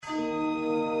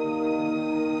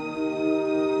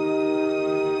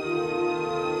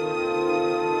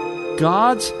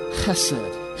God's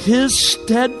chesed, His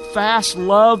steadfast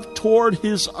love toward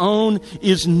His own,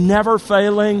 is never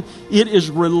failing. It is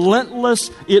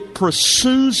relentless. It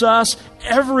pursues us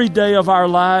every day of our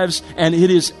lives, and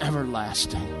it is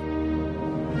everlasting.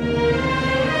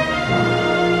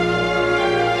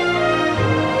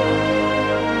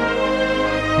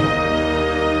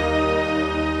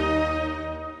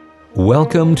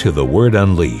 Welcome to The Word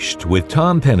Unleashed with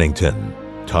Tom Pennington.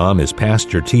 Tom is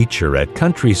pastor-teacher at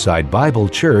Countryside Bible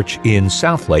Church in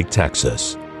Southlake,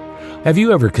 Texas. Have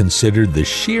you ever considered the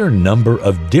sheer number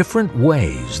of different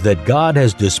ways that God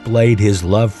has displayed His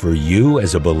love for you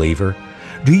as a believer?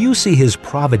 Do you see His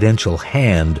providential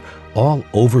hand all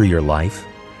over your life?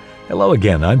 Hello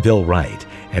again, I'm Bill Wright,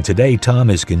 and today Tom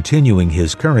is continuing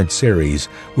his current series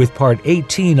with part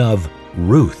 18 of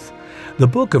Ruth. The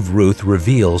book of Ruth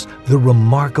reveals the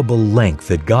remarkable length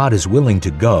that God is willing to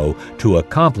go to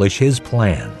accomplish His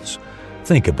plans.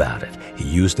 Think about it. He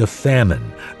used a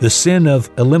famine, the sin of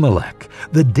Elimelech,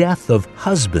 the death of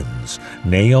husbands,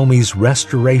 Naomi's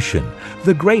restoration,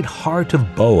 the great heart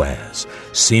of Boaz,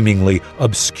 seemingly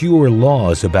obscure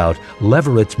laws about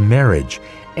Levirate marriage,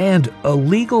 and a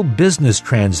legal business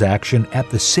transaction at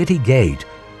the city gate,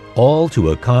 all to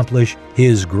accomplish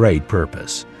His great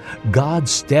purpose.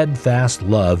 God's steadfast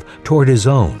love toward His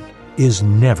own is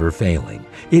never failing.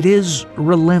 It is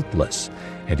relentless,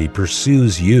 and He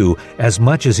pursues you as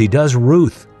much as He does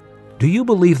Ruth. Do you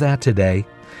believe that today?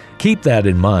 Keep that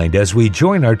in mind as we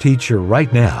join our teacher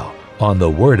right now on The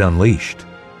Word Unleashed.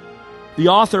 The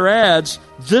author adds,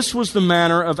 this was the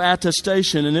manner of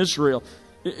attestation in Israel.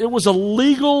 It was a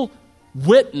legal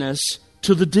witness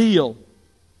to the deal.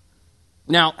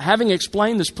 Now, having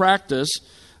explained this practice,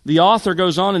 the author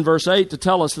goes on in verse 8 to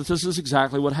tell us that this is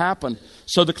exactly what happened.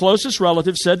 So the closest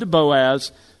relative said to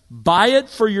Boaz, buy it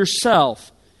for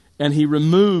yourself. And he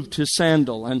removed his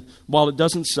sandal. And while it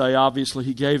doesn't say, obviously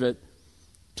he gave it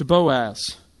to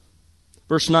Boaz.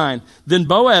 Verse 9, then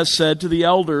Boaz said to the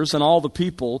elders and all the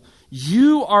people,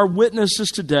 you are witnesses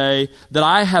today that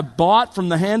I have bought from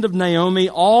the hand of Naomi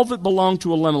all that belonged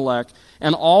to Elimelech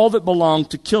and all that belonged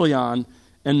to Chilion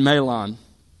and Mahlon.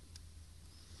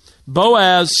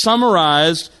 Boaz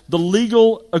summarized the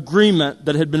legal agreement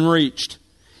that had been reached.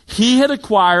 He had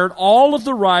acquired all of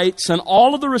the rights and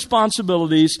all of the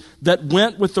responsibilities that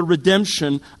went with the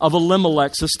redemption of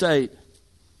Elimelech's estate.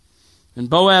 And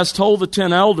Boaz told the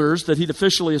 10 elders that he'd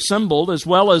officially assembled, as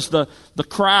well as the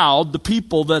crowd, the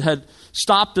people that had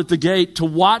stopped at the gate to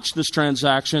watch this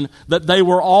transaction, that they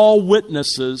were all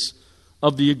witnesses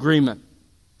of the agreement.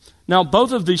 Now,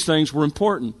 both of these things were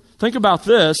important. Think about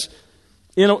this.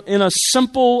 In a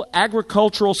simple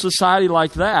agricultural society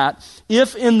like that,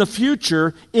 if in the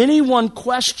future anyone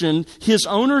questioned his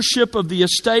ownership of the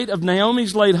estate of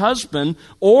Naomi's late husband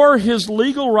or his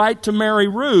legal right to marry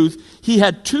Ruth, he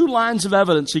had two lines of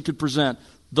evidence he could present.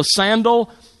 The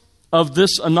sandal of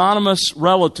this anonymous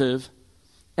relative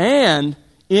and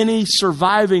any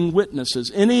surviving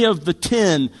witnesses, any of the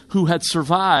 10 who had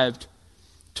survived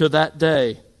to that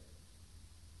day.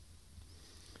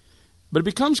 But it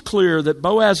becomes clear that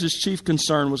Boaz's chief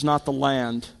concern was not the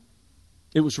land.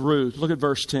 It was Ruth. Look at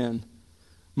verse 10.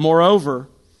 Moreover,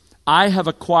 I have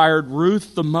acquired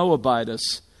Ruth the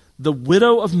Moabitess, the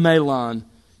widow of Mahlon,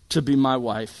 to be my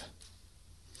wife.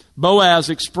 Boaz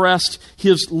expressed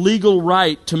his legal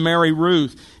right to marry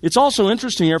Ruth. It's also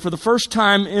interesting here, for the first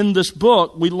time in this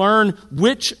book, we learn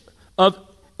which of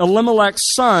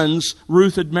Elimelech's sons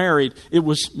Ruth had married. It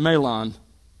was Mahlon.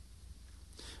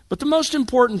 But the most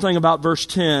important thing about verse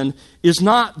 10 is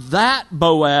not that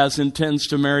Boaz intends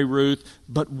to marry Ruth,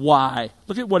 but why.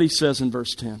 Look at what he says in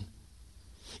verse 10.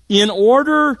 In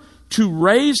order to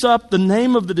raise up the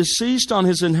name of the deceased on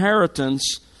his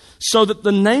inheritance, so that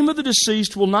the name of the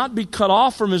deceased will not be cut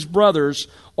off from his brothers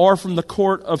or from the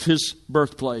court of his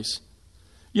birthplace.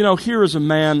 You know, here is a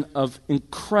man of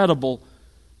incredible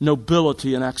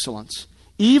nobility and excellence.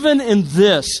 Even in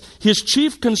this, his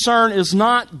chief concern is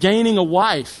not gaining a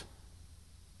wife,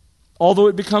 although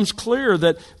it becomes clear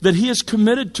that he is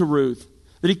committed to Ruth,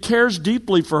 that he cares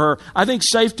deeply for her. I think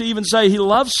it's safe to even say he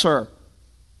loves her,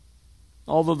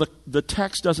 although the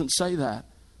text doesn't say that.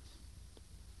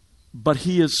 But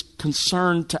he is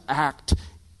concerned to act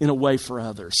in a way for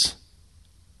others.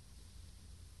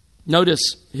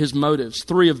 Notice his motives,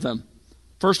 3 of them.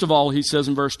 First of all, he says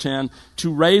in verse 10,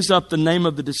 to raise up the name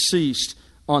of the deceased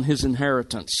on his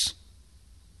inheritance.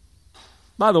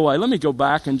 By the way, let me go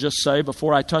back and just say,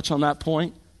 before I touch on that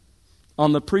point,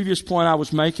 on the previous point I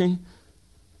was making,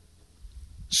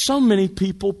 so many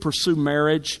people pursue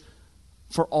marriage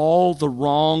for all the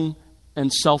wrong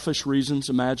and selfish reasons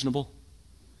imaginable.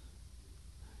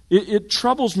 It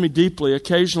troubles me deeply,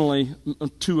 occasionally,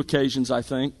 2 occasions I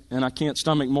think, and I can't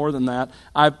stomach more than that.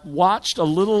 I've watched a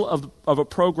little of a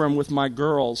program with my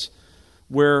girls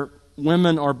where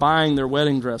women are buying their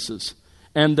wedding dresses.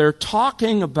 And they're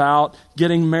talking about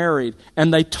getting married.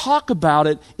 And they talk about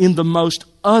it in the most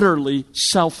utterly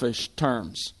selfish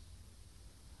terms.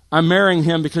 I'm marrying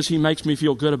him because he makes me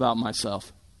feel good about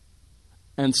myself.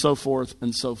 And so forth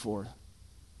and so forth.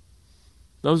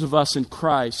 Those of us in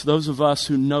Christ, those of us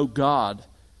who know God,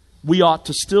 we ought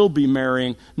to still be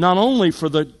marrying, not only for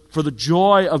the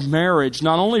joy of marriage,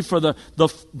 not only for the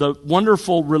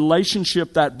wonderful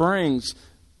relationship that brings,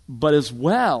 but as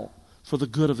well for the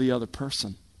good of the other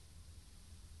person.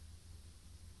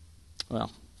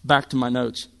 Well, back to my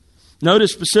notes.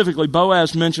 Notice specifically,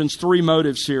 Boaz mentions 3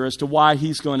 motives here as to why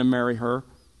he's going to marry her.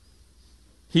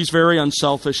 He's very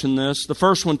unselfish in this. The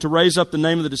first one, to raise up the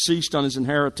name of the deceased on his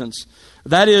inheritance.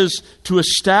 That is, to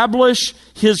establish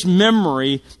his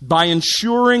memory by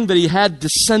ensuring that he had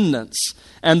descendants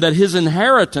and that his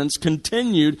inheritance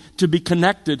continued to be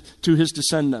connected to his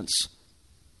descendants.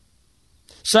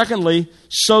 Secondly,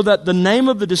 so that the name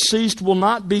of the deceased will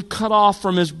not be cut off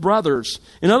from his brothers.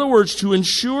 In other words, to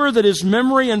ensure that his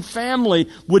memory and family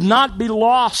would not be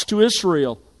lost to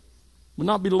Israel, would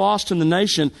not be lost in the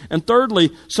nation. And thirdly,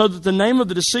 so that the name of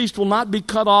the deceased will not be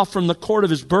cut off from the court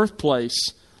of his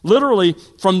birthplace. Literally,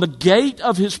 from the gate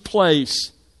of his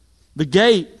place. The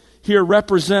gate here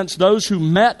represents those who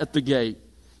met at the gate.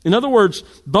 In other words,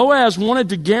 Boaz wanted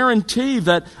to guarantee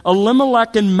that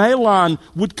Elimelech and Mahlon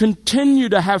would continue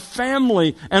to have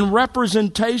family and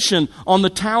representation on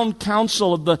the town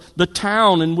council of the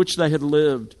town in which they had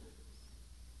lived.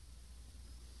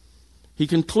 He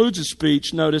concludes his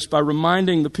speech, notice, by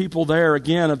reminding the people there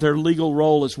again of their legal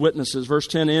role as witnesses. Verse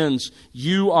 10 ends,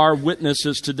 "You are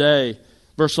witnesses today."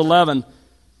 Verse 11,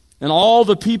 "And all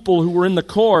the people who were in the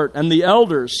court and the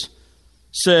elders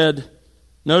said,"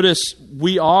 notice,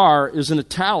 "we are" is in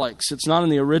italics. It's not in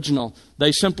the original.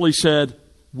 They simply said,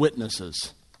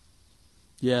 "witnesses."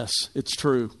 Yes, it's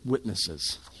true,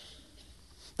 witnesses.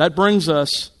 That brings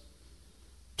us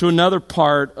to another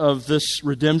part of this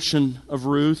redemption of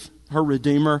Ruth, her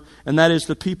Redeemer, and that is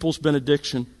the people's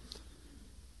benediction.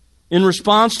 In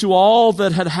response to all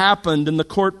that had happened in the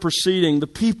court proceeding, the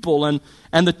people and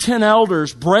the 10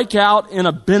 elders break out in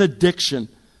a benediction.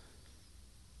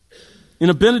 In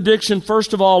a benediction,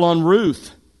 first of all, on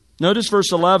Ruth. Notice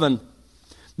verse 11.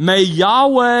 "May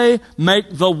Yahweh make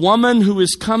the woman who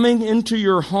is coming into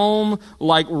your home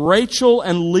like Rachel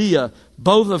and Leah,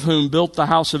 both of whom built the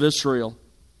house of Israel."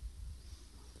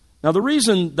 Now, the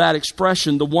reason that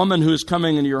expression, "the woman who is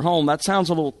coming into your home," that sounds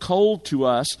a little cold to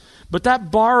us, but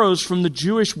that borrows from the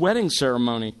Jewish wedding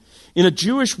ceremony. In a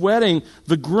Jewish wedding,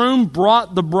 the groom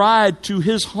brought the bride to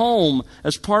his home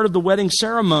as part of the wedding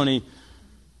ceremony.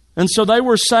 And so they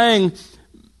were saying,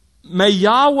 "May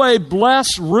Yahweh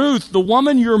bless Ruth, the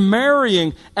woman you're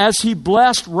marrying, as he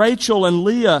blessed Rachel and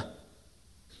Leah."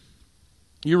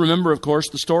 You remember, of course,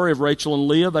 the story of Rachel and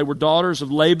Leah. They were daughters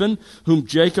of Laban, whom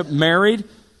Jacob married.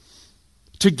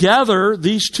 Together,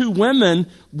 these 2 women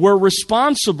were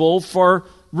responsible for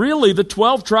really the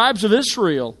 12 tribes of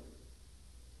Israel.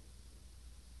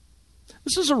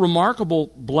 This is a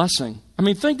remarkable blessing. I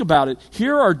mean, think about it.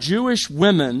 Here are Jewish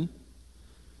women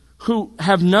who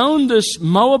have known this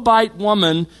Moabite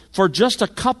woman for just a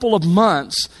couple of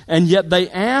months, and yet they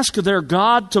ask their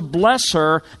God to bless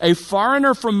her, a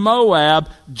foreigner from Moab,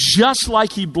 just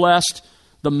like he blessed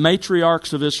the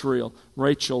matriarchs of Israel,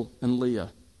 Rachel and Leah.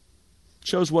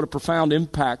 Shows what a profound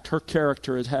impact her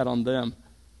character has had on them.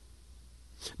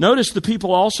 Notice the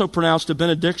people also pronounced a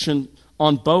benediction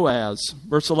on Boaz.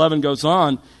 Verse 11 goes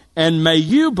on, "And may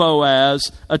you,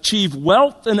 Boaz, achieve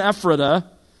wealth in Ephrathah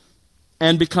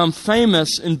and become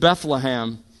famous in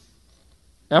Bethlehem."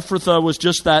 Ephrathah was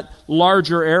just that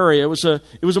larger area.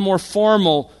 It was a more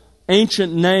formal,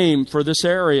 ancient name for this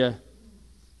area.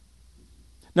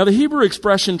 Now, the Hebrew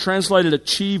expression translated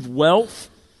achieve wealth,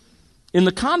 in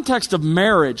the context of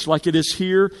marriage, like it is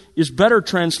here, is better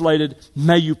translated,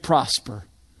 may you prosper.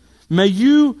 May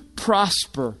you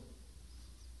prosper.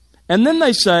 And then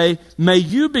they say, may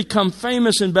you become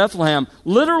famous in Bethlehem.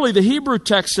 Literally, the Hebrew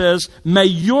text says, may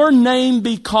your name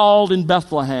be called in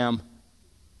Bethlehem.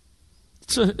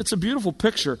 It's a beautiful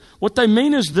picture. What they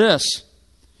mean is this: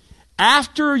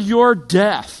 after your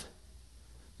death,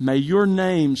 may your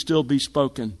name still be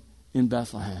spoken in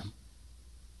Bethlehem.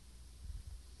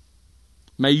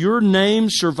 May your name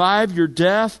survive your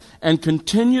death and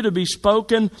continue to be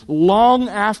spoken long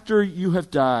after you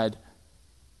have died.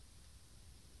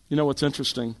 You know what's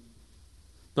interesting?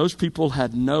 Those people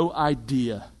had no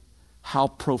idea how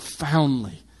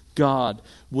profoundly God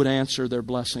would answer their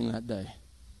blessing that day.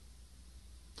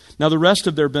 Now the rest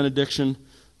of their benediction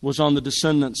was on the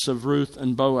descendants of Ruth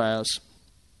and Boaz.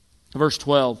 Verse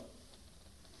 12.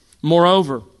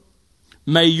 Moreover,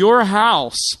 may your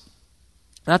house,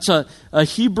 that's a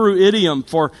Hebrew idiom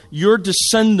for your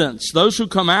descendants, those who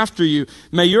come after you,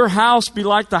 may your house be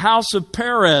like the house of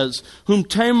Perez, whom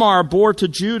Tamar bore to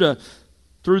Judah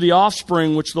through the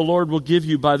offspring which the Lord will give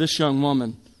you by this young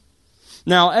woman.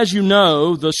 Now, as you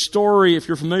know, the story, if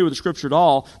you're familiar with the Scripture at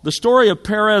all, the story of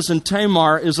Perez and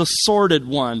Tamar is a sordid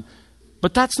one.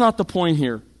 But that's not the point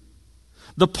here.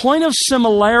 The point of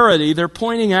similarity they're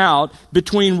pointing out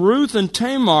between Ruth and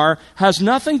Tamar has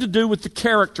nothing to do with the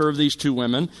character of these two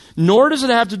women, nor does it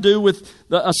have to do with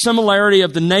a similarity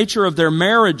of the nature of their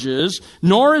marriages,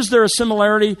 nor is there a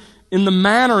similarity in the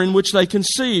manner in which they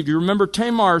conceived. You remember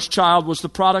Tamar's child was the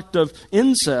product of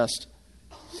incest.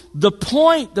 The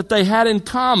point that they had in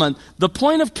common, the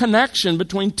point of connection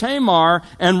between Tamar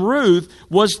and Ruth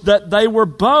was that they were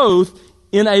both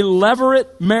in a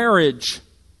levirate marriage.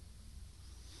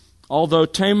 Although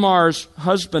Tamar's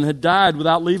husband had died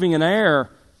without leaving an heir,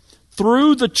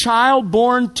 through the child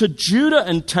born to Judah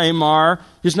and Tamar,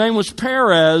 his name was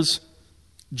Perez,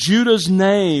 Judah's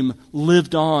name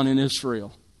lived on in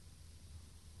Israel.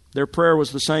 Their prayer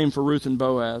was the same for Ruth and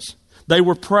Boaz. They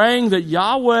were praying that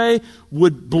Yahweh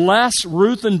would bless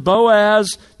Ruth and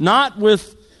Boaz, not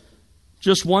with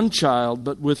just one child,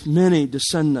 but with many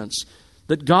descendants.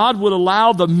 That God would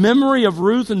allow the memory of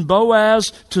Ruth and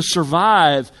Boaz to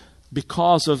survive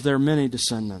because of their many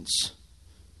descendants.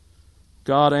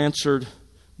 God answered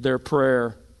their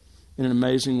prayer in an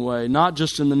amazing way, not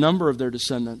just in the number of their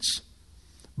descendants,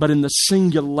 but in the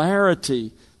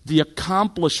singularity, the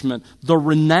accomplishment, the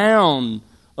renown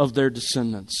of their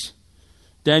descendants.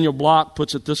 Daniel Block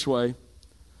puts it this way: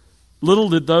 little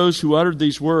did those who uttered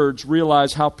these words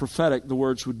realize how prophetic the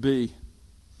words would be.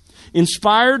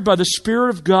 Inspired by the Spirit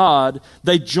of God,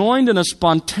 they joined in a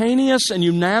spontaneous and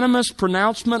unanimous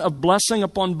pronouncement of blessing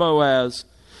upon Boaz.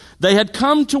 They had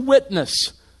come to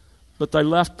witness, but they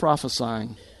left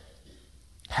prophesying.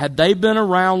 Had they been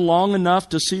around long enough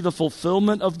to see the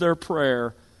fulfillment of their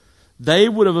prayer, they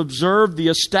would have observed the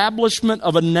establishment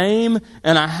of a name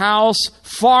and a house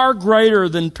far greater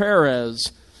than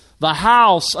Perez, the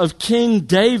house of King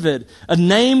David, a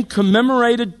name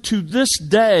commemorated to this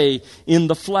day in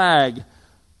the flag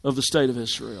of the state of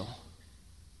Israel.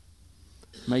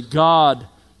 May God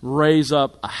raise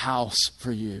up a house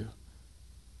for you.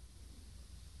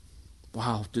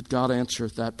 Wow, did God answer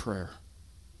that prayer?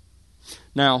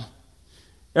 Now,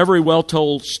 every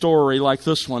well-told story like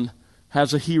this one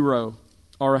has a hero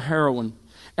or a heroine.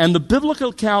 And the biblical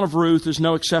account of Ruth is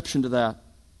no exception to that.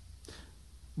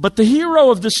 But the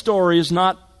hero of this story is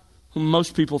not whom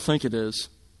most people think it is.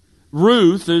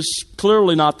 Ruth is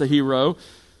clearly not the hero.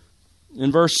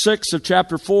 In verse 6 of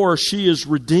chapter 4, she is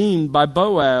redeemed by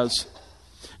Boaz.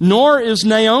 Nor is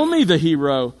Naomi the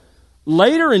hero.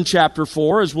 Later in chapter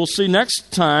 4, as we'll see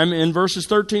next time in verses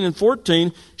 13 and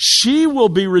 14, she will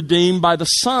be redeemed by the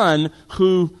son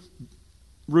whom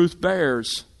Ruth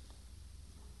bears.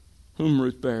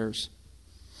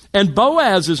 And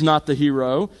Boaz is not the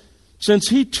hero, since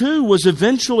he too was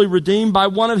eventually redeemed by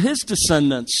one of his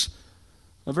descendants,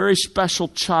 a very special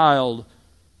child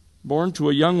born to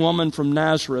a young woman from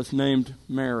Nazareth named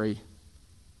Mary.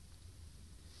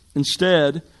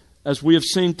 Instead, as we have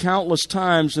seen countless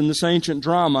times in this ancient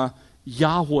drama,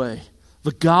 Yahweh,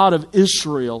 the God of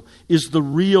Israel, is the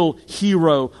real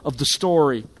hero of the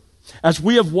story. As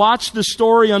we have watched the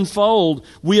story unfold,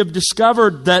 we have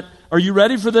discovered that, are you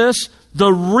ready for this?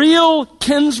 The real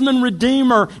kinsman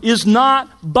redeemer is not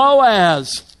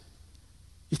Boaz.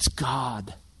 It's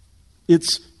God.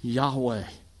 It's Yahweh.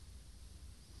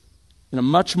 In a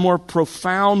much more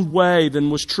profound way than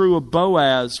was true of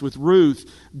Boaz with Ruth,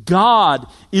 God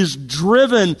is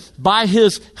driven by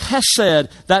His hesed,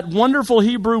 that wonderful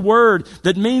Hebrew word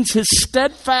that means His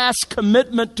steadfast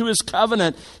commitment to His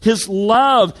covenant, His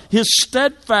love, His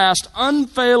steadfast,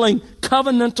 unfailing,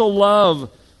 covenantal love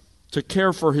to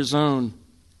care for His own.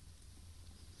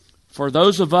 For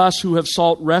those of us who have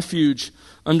sought refuge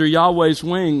under Yahweh's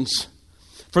wings,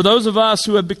 for those of us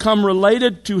who have become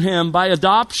related to Him by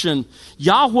adoption,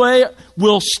 Yahweh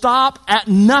will stop at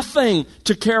nothing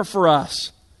to care for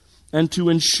us and to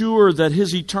ensure that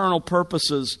His eternal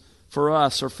purposes for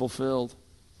us are fulfilled.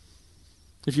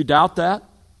 If you doubt that,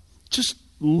 just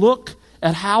look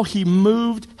at how He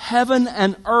moved heaven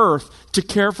and earth to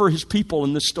care for His people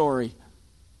in this story.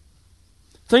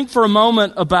 Think for a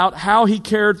moment about how He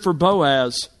cared for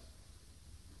Boaz.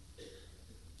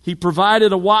 He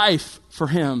provided a wife for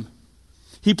him.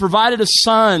 He provided a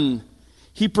son.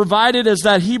 He provided, as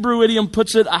that Hebrew idiom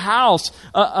puts it, a house,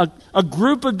 a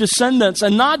group of descendants,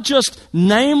 and not just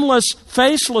nameless,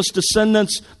 faceless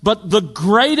descendants, but the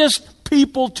greatest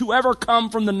people to ever come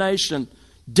from the nation,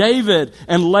 David,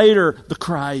 and later the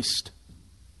Christ.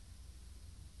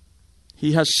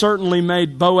 He has certainly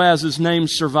made Boaz's name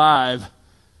survive.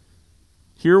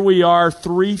 Here we are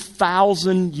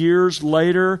 3,000 years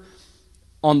later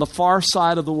on the far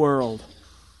side of the world,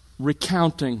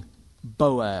 recounting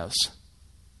Boaz.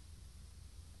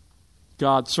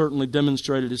 God certainly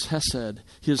demonstrated His hesed,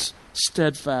 His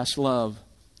steadfast love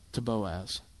to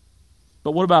Boaz.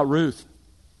 But what about Ruth?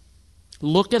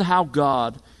 Look at how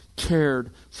God cared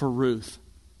for Ruth.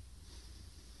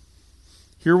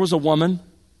 Here was a woman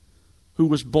who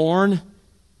was born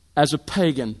as a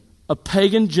pagan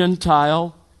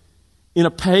Gentile in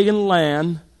a pagan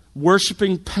land,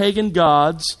 worshiping pagan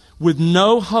gods with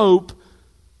no hope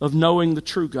of knowing the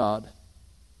true God.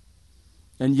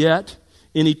 And yet,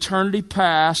 in eternity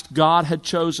past, God had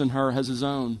chosen her as His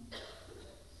own.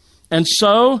 And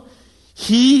so,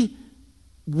 He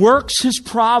works His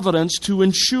providence to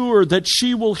ensure that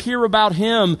she will hear about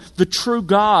Him, the true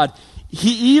God.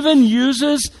 He even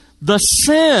uses the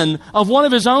sin of one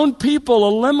of His own people,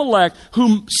 Elimelech,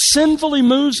 who sinfully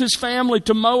moves his family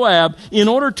to Moab in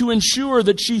order to ensure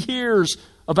that she hears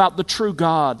about the true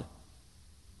God.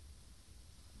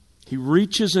 He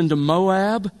reaches into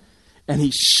Moab and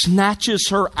He snatches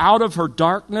her out of her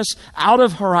darkness, out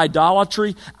of her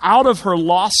idolatry, out of her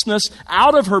lostness,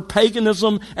 out of her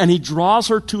paganism, and He draws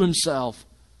her to Himself.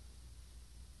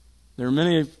 There are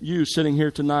many of you sitting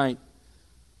here tonight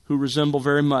who resemble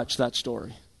very much that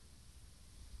story.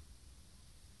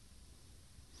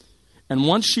 And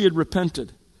once she had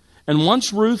repented, and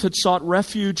once Ruth had sought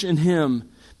refuge in Him,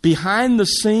 behind the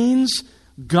scenes,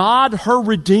 God, her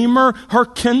Redeemer, her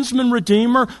kinsman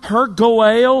Redeemer, her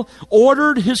Goel,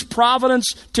 ordered His providence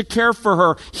to care for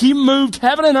her. He moved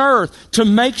heaven and earth to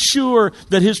make sure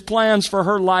that His plans for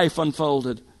her life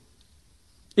unfolded.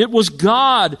 It was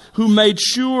God who made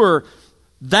sure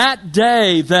that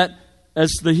day that,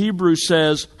 as the Hebrew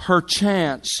says, her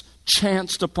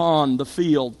chanced upon the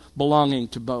field belonging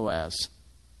to Boaz.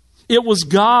 It was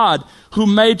God who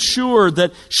made sure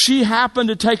that she happened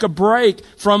to take a break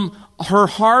from her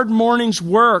hard morning's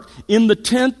work in the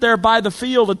tent there by the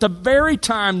field at the very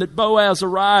time that Boaz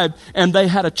arrived, and they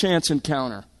had a chance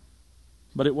encounter.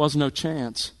 But it was no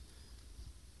chance.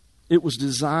 It was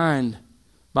designed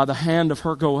by the hand of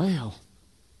her Goel.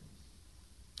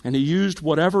 And He used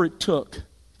whatever it took,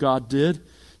 God did,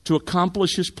 to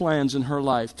accomplish His plans in her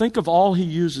life. Think of all He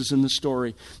uses in the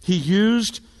story. He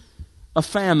used a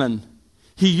famine.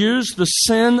 He used the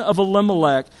sin of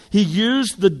Elimelech. He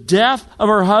used the death of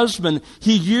her husband.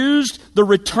 He used the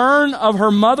return of her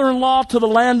mother-in-law to the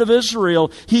land of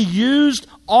Israel. He used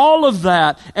all of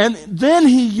that. And then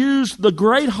He used the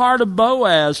great heart of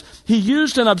Boaz. He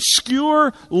used an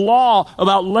obscure law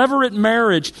about levirate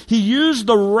marriage. He used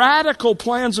the radical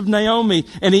plans of Naomi.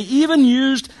 And He even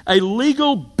used a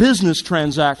legal business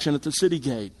transaction at the city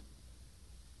gate.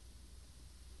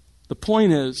 The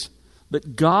point is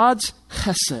that God's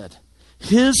hesed,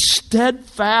 His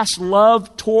steadfast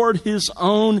love toward His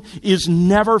own, is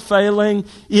never failing.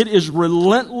 It is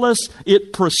relentless.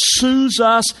 It pursues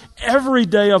us every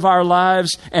day of our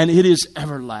lives, and it is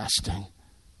everlasting.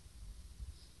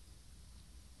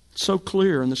 It's so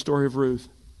clear in the story of Ruth.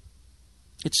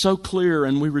 It's so clear,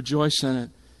 and we rejoice in it.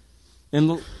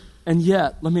 And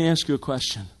yet, let me ask you a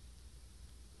question.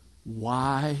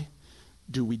 Why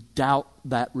do we doubt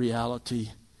that reality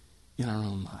in our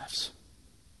own lives?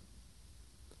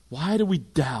 Why do we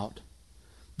doubt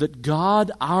that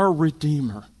God, our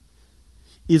Redeemer,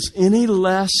 is any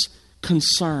less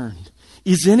concerned,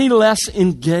 is any less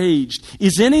engaged,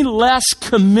 is any less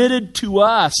committed to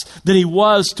us than He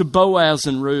was to Boaz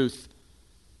and Ruth?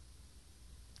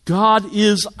 God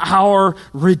is our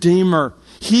Redeemer.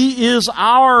 He is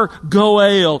our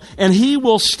Goel, and He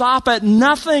will stop at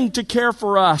nothing to care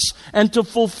for us and to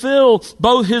fulfill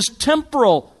both His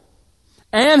temporal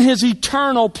and His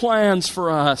eternal plans for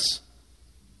us.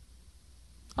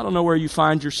 I don't know where you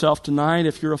find yourself tonight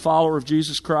if you're a follower of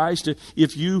Jesus Christ,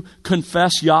 if you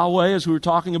confess Yahweh as we were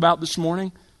talking about this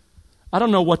morning. I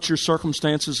don't know what your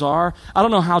circumstances are. I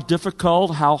don't know how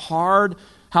difficult, how hard,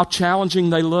 how challenging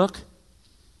they look.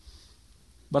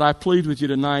 But I plead with you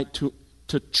tonight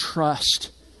to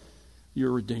trust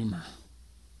your Redeemer.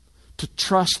 To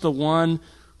trust the one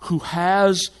who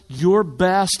has your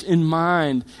best in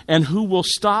mind and who will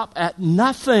stop at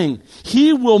nothing.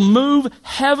 He will move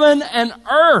heaven and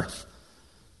earth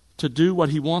to do what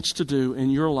He wants to do in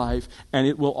your life, and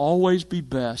it will always be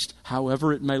best,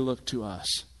 however it may look to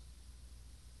us.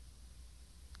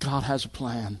 God has a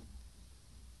plan,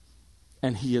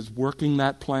 and He is working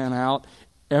that plan out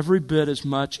every bit as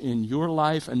much in your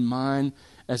life and mine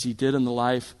as He did in the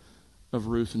life of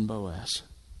Ruth and Boaz.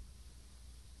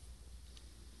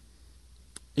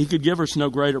 He could give us no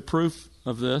greater proof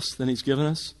of this than He's given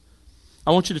us.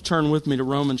 I want you to turn with me to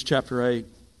Romans chapter 8.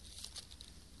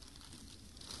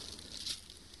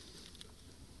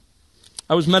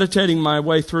 I was meditating my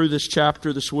way through this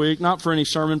chapter this week, not for any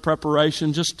sermon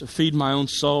preparation, just to feed my own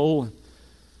soul.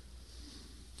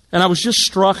 And I was just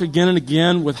struck again and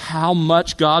again with how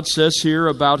much God says here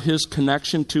about His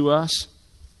connection to us.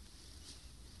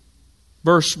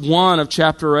 Verse 1 of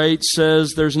chapter 8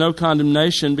 says, there's no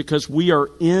condemnation because we are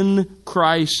in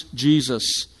Christ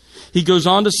Jesus. He goes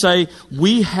on to say,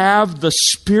 we have the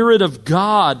Spirit of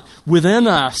God within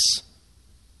us.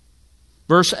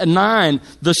 Verse 9,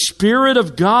 the Spirit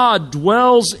of God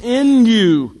dwells in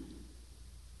you.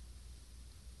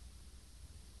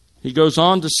 He goes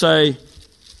on to say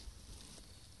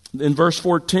in verse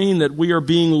 14 that we are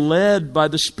being led by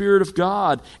the Spirit of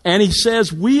God. And he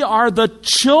says we are the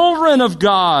children of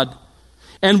God.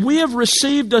 And we have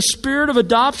received a spirit of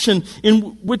adoption in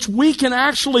which we can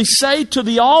actually say to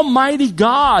the Almighty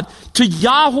God, to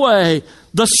Yahweh,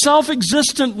 the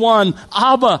self-existent one,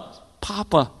 Abba,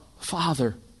 Papa,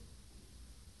 Father.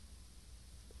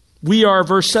 We are,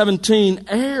 verse 17,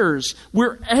 heirs.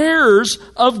 We're heirs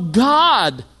of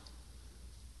God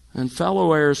and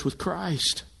fellow heirs with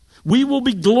Christ. We will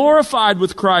be glorified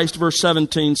with Christ, verse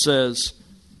 17 says.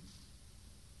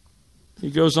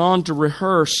 He goes on to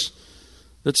rehearse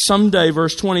that someday,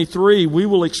 verse 23, we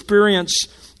will experience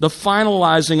the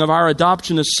finalizing of our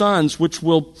adoption as sons, which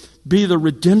will be the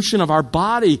redemption of our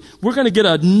body. We're going to get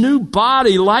a new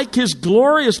body like His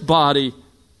glorious body,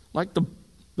 like the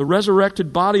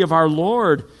resurrected body of our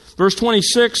Lord. Verse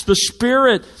 26, the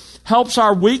Spirit helps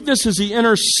our weakness as He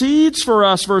intercedes for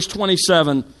us, verse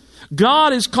 27.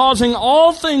 God is causing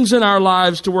all things in our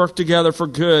lives to work together for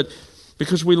good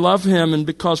because we love Him and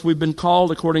because we've been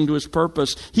called according to His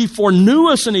purpose. He foreknew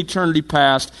us in eternity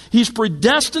past. He's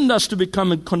predestined us to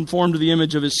become conformed to the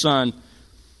image of His Son.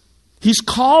 He's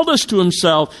called us to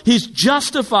Himself. He's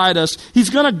justified us. He's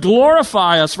going to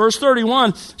glorify us. Verse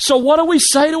 31, so what do we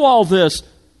say to all this?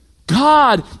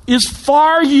 God is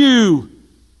for you.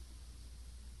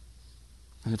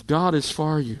 And if God is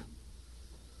for you,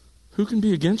 who can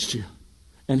be against you?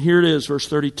 And here it is, verse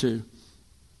 32.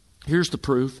 Here's the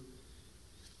proof.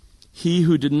 He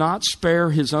who did not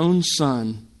spare His own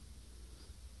Son,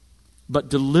 but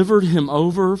delivered Him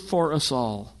over for us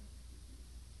all.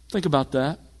 Think about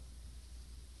that.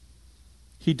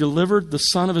 He delivered the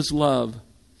Son of His love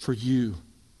for you.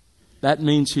 That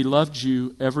means He loved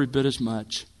you every bit as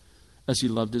much as He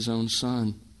loved His own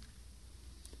Son.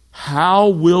 How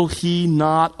will He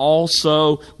not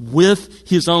also, with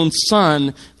His own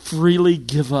Son, freely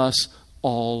give us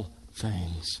all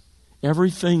things?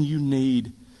 Everything you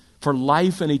need for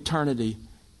life and eternity.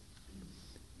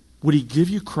 Would He give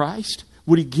you Christ?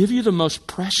 Would He give you the most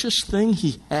precious thing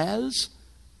He has?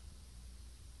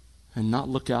 And not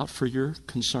look out for your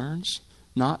concerns?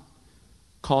 Not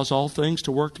cause all things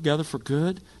to work together for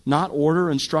good? Not order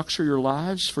and structure your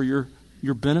lives for your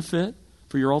benefit,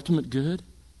 for your ultimate good?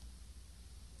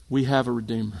 We have a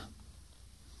Redeemer.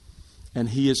 And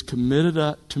He is committed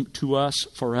to us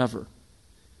forever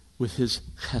with His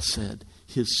chesed,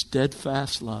 His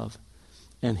steadfast love.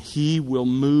 And He will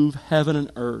move heaven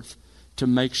and earth to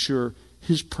make sure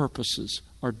His purposes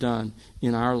are done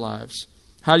in our lives.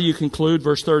 How do you conclude?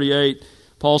 Verse 38,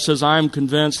 Paul says, I am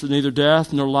convinced that neither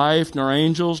death, nor life, nor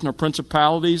angels, nor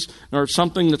principalities, nor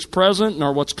something that's present,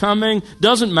 nor what's coming,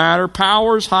 doesn't matter,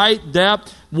 powers, height,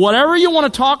 depth, whatever you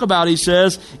want to talk about, he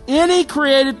says, any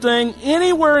created thing,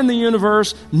 anywhere in the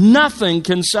universe, nothing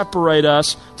can separate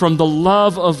us from the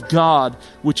love of God,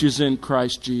 which is in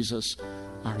Christ Jesus,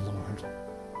 our Lord.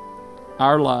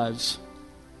 Our lives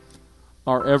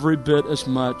are every bit as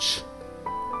much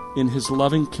in His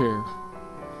loving care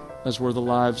as were the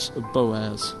lives of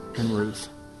Boaz and Ruth,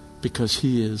 because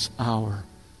He is our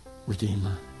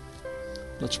Redeemer.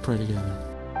 Let's pray together.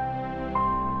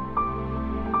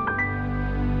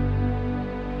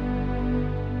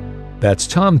 That's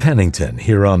Tom Pennington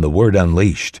here on The Word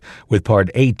Unleashed with part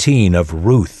 18 of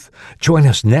Ruth. Join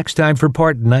us next time for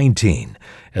part 19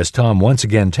 as Tom once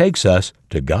again takes us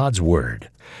to God's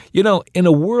Word. You know, in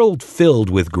a world filled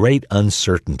with great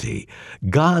uncertainty,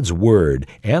 God's Word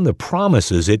and the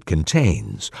promises it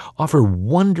contains offer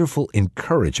wonderful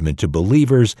encouragement to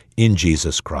believers in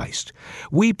Jesus Christ.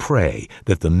 We pray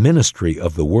that the ministry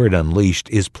of the Word Unleashed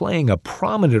is playing a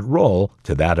prominent role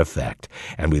to that effect,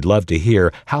 and we'd love to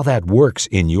hear how that works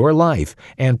in your life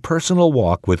and personal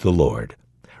walk with the Lord.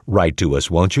 Write to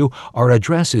us, won't you? Our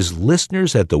address is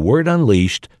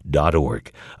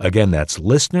listeners@thewordunleashed.org. Again, that's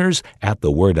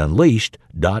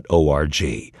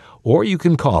listeners@thewordunleashed.org. Or you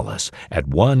can call us at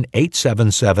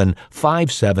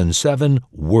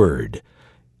 1-877-577-WORD.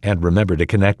 And remember to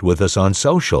connect with us on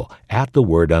social @The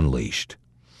Word Unleashed.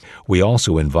 We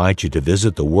also invite you to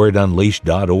visit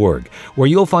thewordunleashed.org, where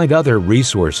you'll find other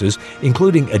resources,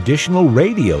 including additional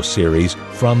radio series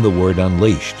from The Word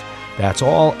Unleashed. That's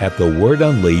all at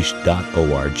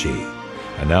thewordunleashed.org.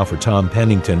 And now for Tom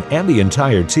Pennington and the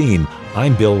entire team,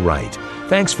 I'm Bill Wright.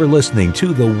 Thanks for listening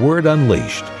to The Word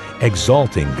Unleashed,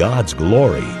 exalting God's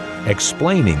glory,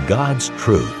 explaining God's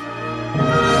truth.